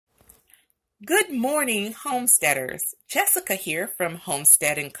Good morning, homesteaders. Jessica here from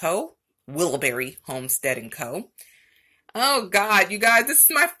Homestead & Co., Willowberry Homestead & Co. Oh God, you guys, this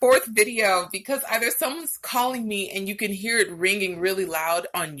is my fourth video because either someone's calling me and you can hear it ringing really loud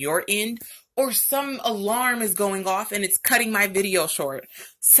on your end, or some alarm is going off and it's cutting my video short.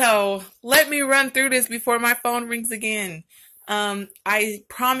 So let me run through this before my phone rings again. I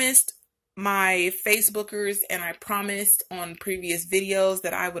promised my Facebookers and I promised on previous videos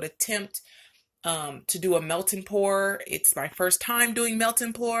that I would attempt to do a melt and pour. It's my first time doing melt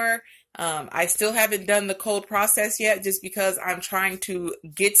and pour. I still haven't done the cold process yet just because I'm trying to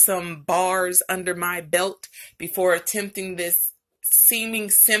get some bars under my belt before attempting this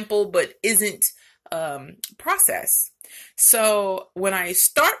seeming simple but isn't process. So when I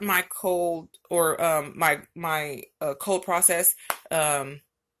start my cold or my cold process,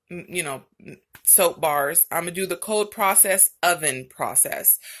 soap bars, I'm gonna do the cold process oven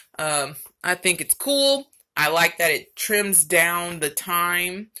process. I think it's cool. I like that it trims down the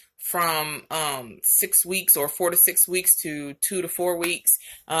time from 6 weeks or 4 to 6 weeks to 2 to 4 weeks.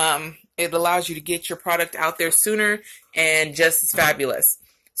 It allows you to get your product out there sooner and just as fabulous.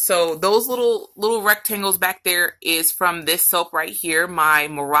 So those little rectangles back there is from this soap right here, my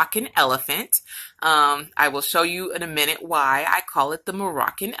Moroccan elephant. I will show you in a minute why I call it the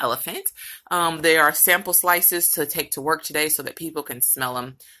Moroccan elephant. They are sample slices to take to work today so that people can smell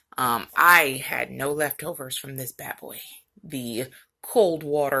them. I had no leftovers from this bad boy, the cold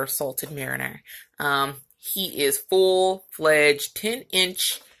water salted mariner. He is full-fledged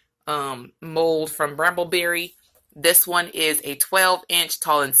 10-inch mold from Brambleberry. This one is a 12-inch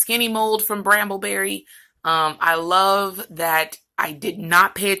tall and skinny mold from Brambleberry. I love that I did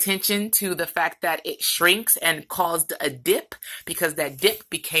not pay attention to the fact that it shrinks and caused a dip, because that dip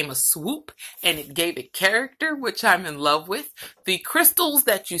became a swoop and it gave it character, which I'm in love with. The crystals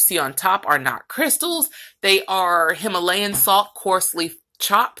that you see on top are not crystals. They are Himalayan salt coarsely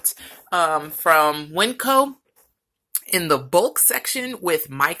chopped from Winco, in the bulk section with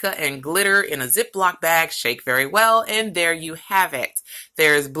mica and glitter in a Ziploc bag. Shake very well, and there you have it.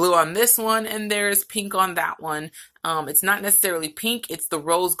 There's blue on this one, and there's pink on that one. It's not necessarily pink, it's the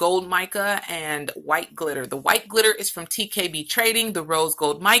rose gold mica and white glitter. The white glitter is from TKB Trading. The rose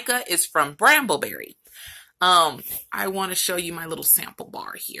gold mica is from Brambleberry. I want to show you my little sample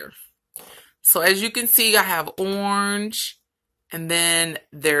bar here. So as you can see, I have orange, and then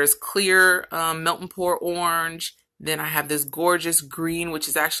there's clear melt and pour orange. Then I have this gorgeous green, which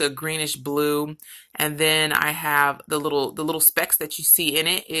is actually a greenish blue. And then I have the little specks that you see in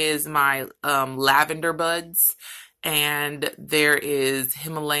it is my lavender buds. And there is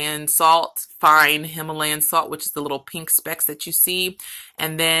Himalayan salt, fine Himalayan salt, which is the little pink specks that you see.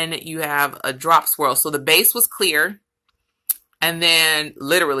 And then you have a drop swirl. So the base was clear. And then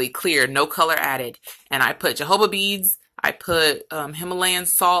literally clear, no color added. And I put jojoba beads, I put Himalayan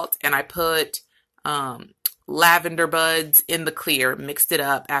salt, and I put lavender buds in the clear, mixed it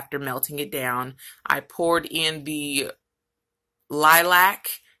up after melting it down. I poured in the lilac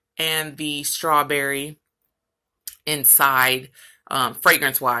and the strawberry inside,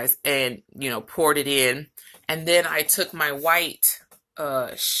 fragrance wise, and poured it in. And then I took my white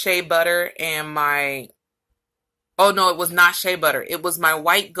shea butter and my, oh no, it was not shea butter, it was my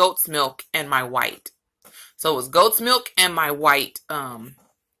white goat's milk and my white. So it was goat's milk and my white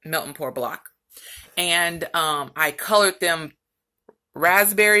melt and pour block. And I colored them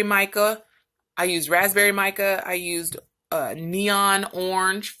raspberry mica. I used raspberry mica. I used neon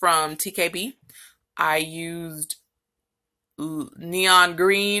orange from TKB. I used neon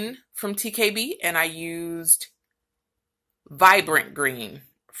green from TKB. And I used vibrant green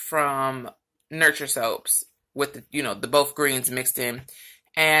from Nurture Soaps with the both greens mixed in.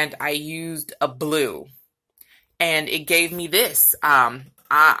 And I used a blue. And it gave me this.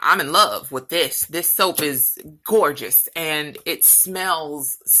 I'm in love with this. This soap is gorgeous and it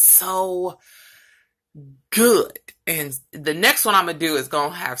smells so good. And the next one I'm going to do is going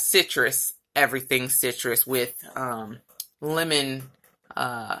to have citrus, everything citrus with lemon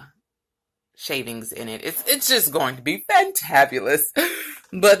shavings in it. It's just going to be fantabulous.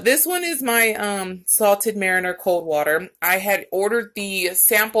 But this one is my salted mariner cold water. I had ordered the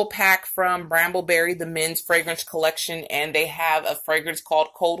sample pack from Brambleberry, the men's fragrance collection, and they have a fragrance called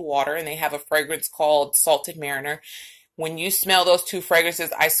cold water and they have a fragrance called salted mariner. When you smell those two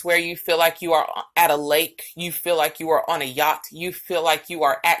fragrances, I swear you feel like you are at a lake. You feel like you are on a yacht. You feel like you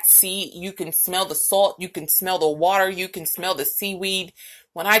are at sea. You can smell the salt. You can smell the water. You can smell the seaweed.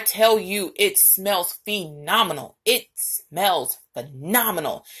 When I tell you it smells phenomenal, it smells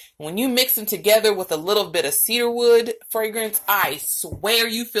phenomenal. When you mix them together with a little bit of cedarwood fragrance, I swear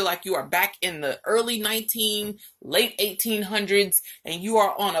you feel like you are back in the late 1800s, and you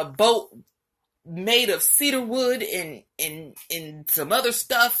are on a boat made of cedarwood and some other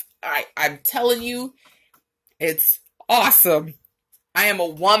stuff. I'm telling you, it's awesome. I am a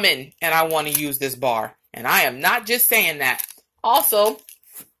woman and I want to use this bar. And I am not just saying that. Also,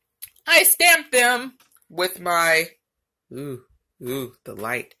 I stamped them with my, the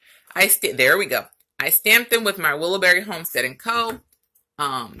light. There we go. I stamped them with my Willowberry Homestead & Co.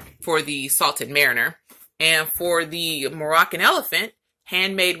 For the Salted Mariner. And for the Moroccan Elephant,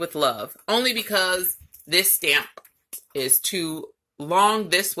 Handmade with Love. Only because this stamp is too long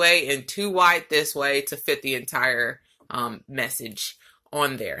this way and too wide this way to fit the entire message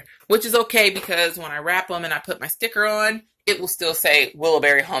on there. Which is okay because when I wrap them and I put my sticker on, it will still say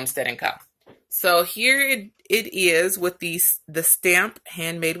Willowberry Homestead & Co. So here it is with the stamp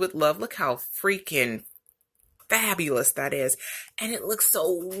Handmade with Love. Look how freaking fabulous that is. And it looks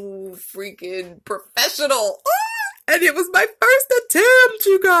so freaking professional. And it was my first attempt,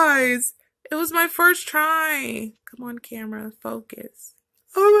 you guys. It was my first try. Come on, camera, focus.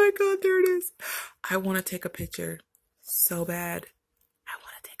 Oh my God, there it is. I want to take a picture so bad. I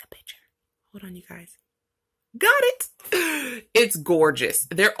want to take a picture. Hold on, you guys. Got it. It's gorgeous.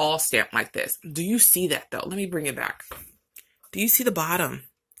 They're all stamped like this. Do you see that though? Let me bring it back. Do you see the bottom?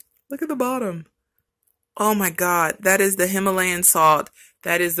 Look at the bottom. Oh my God. That is the Himalayan salt.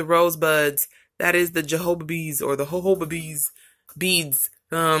 That is the rosebuds. That is the jojoba bees or the jojoba beads.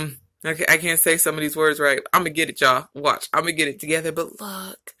 I can't say some of these words right. I'm going to get it, y'all. Watch. I'm going to get it together. But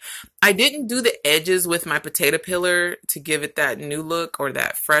look, I didn't do the edges with my potato peeler to give it that new look or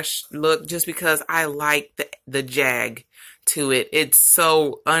that fresh look just because I like the jag to it. It's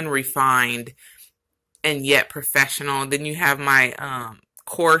so unrefined and yet professional. Then you have my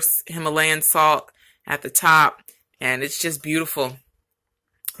coarse Himalayan salt at the top, and it's just beautiful.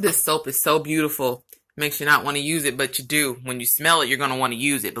 This soap is so beautiful. Makes you not want to use it, but you do. When you smell it, you're going to want to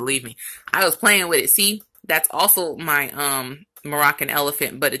use it. Believe me. I was playing with it. See, that's also my Moroccan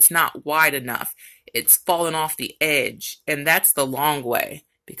Elephant, but it's not wide enough. It's falling off the edge, and that's the long way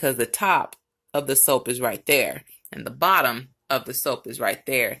because the top of the soap is right there, and the bottom of the soap is right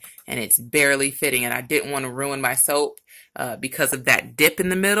there, and it's barely fitting, and I didn't want to ruin my soap because of that dip in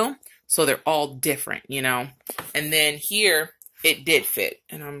the middle, so they're all different, you know. And then here, it did fit,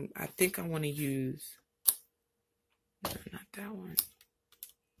 and I think I want to use... No, not that one.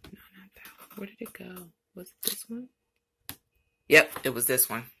 No, not that one. Where did it go? Was it this one? Yep, it was this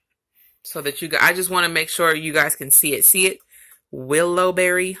one. So that I just want to make sure you guys can see it. See it?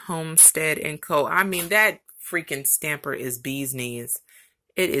 Willowberry Homestead & Co. I mean, that freaking stamper is bee's knees.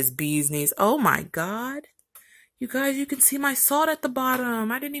 It is bee's knees. Oh my God. You guys, you can see my salt at the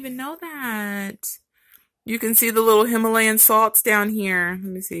bottom. I didn't even know that. You can see the little Himalayan salts down here.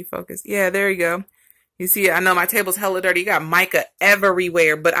 Let me see, focus. Yeah, there you go. You see, I know my table's hella dirty. You got mica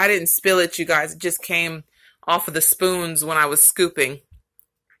everywhere, but I didn't spill it, you guys. It just came off of the spoons when I was scooping.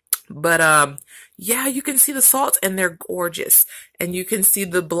 But, yeah, you can see the salts, and they're gorgeous. And you can see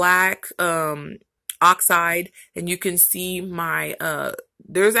the black oxide, and you can see my,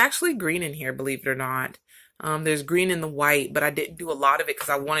 there's actually green in here, believe it or not. There's green in the white, but I didn't do a lot of it because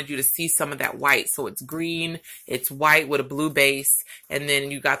I wanted you to see some of that white. So it's green, it's white with a blue base, and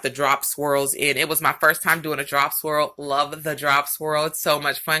then you got the drop swirls in. It was my first time doing a drop swirl. Love the drop swirl. It's so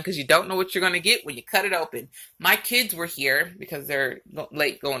much fun because you don't know what you're going to get when you cut it open. My kids were here because they're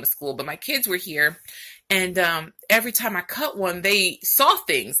late going to school, but my kids were here, and every time I cut one, they saw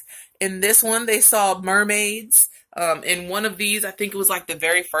things. In this one, they saw mermaids. In one of these, I think it was like the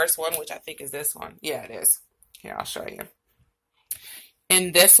very first one, which I think is this one. Yeah, it is. Here, I'll show you.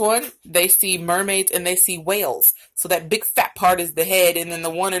 In this one, they see mermaids and they see whales. So that big fat part is the head, and then the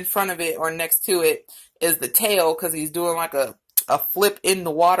one in front of it or next to it is the tail because he's doing like a flip in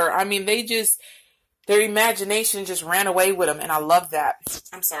the water. I mean, their imagination just ran away with them, and I love that.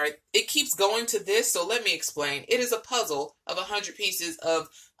 I'm sorry. It keeps going to this, so let me explain. It is a puzzle of 100 pieces of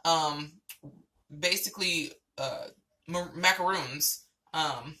basically macaroons.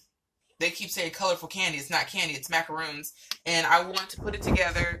 They keep saying colorful candy. It's not candy, it's macaroons. And I want to put it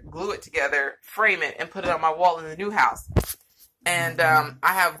together, glue it together, frame it, and put it on my wall in the new house. And I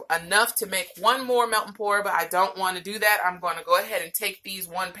have enough to make one more melt and pour, but I don't want to do that. I'm going to go ahead and take these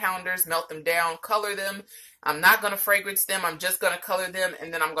 1-pounders, melt them down, color them. I'm not going to fragrance them. I'm just going to color them,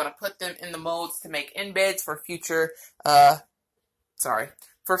 and then I'm going to put them in the molds to make embeds for future,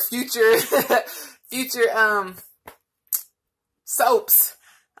 future soaps.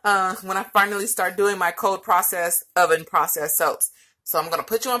 when I finally start doing my cold process oven process soaps. So I'm going to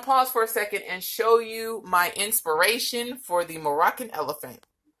put you on pause for a second and show you my inspiration for the Moroccan elephant.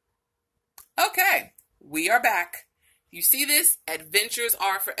 Okay, we are back. You see this? Adventures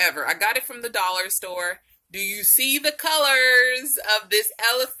are forever. I got it from the dollar store. Do you see the colors of this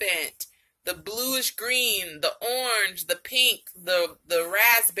elephant? The bluish green, the orange, the pink, the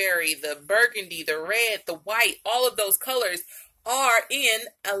raspberry, the burgundy, the red, the white, all of those colors are in,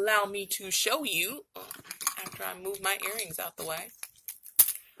 allow me to show you, after I move my earrings out the way.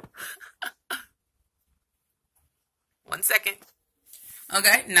 1 second.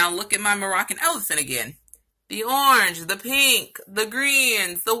 Okay, now look at my Moroccan elephant again. The orange, the pink, the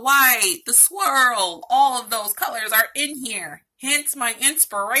greens, the white, the swirl, all of those colors are in here. Hence my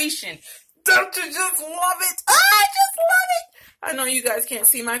inspiration. Don't you just love it? Oh, I just love it. I know you guys can't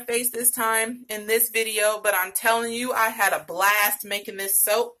see my face this time in this video, but I'm telling you, I had a blast making this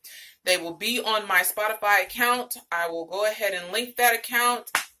soap. They will be on my Spotify account. I will go ahead and link that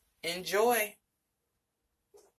account. Enjoy.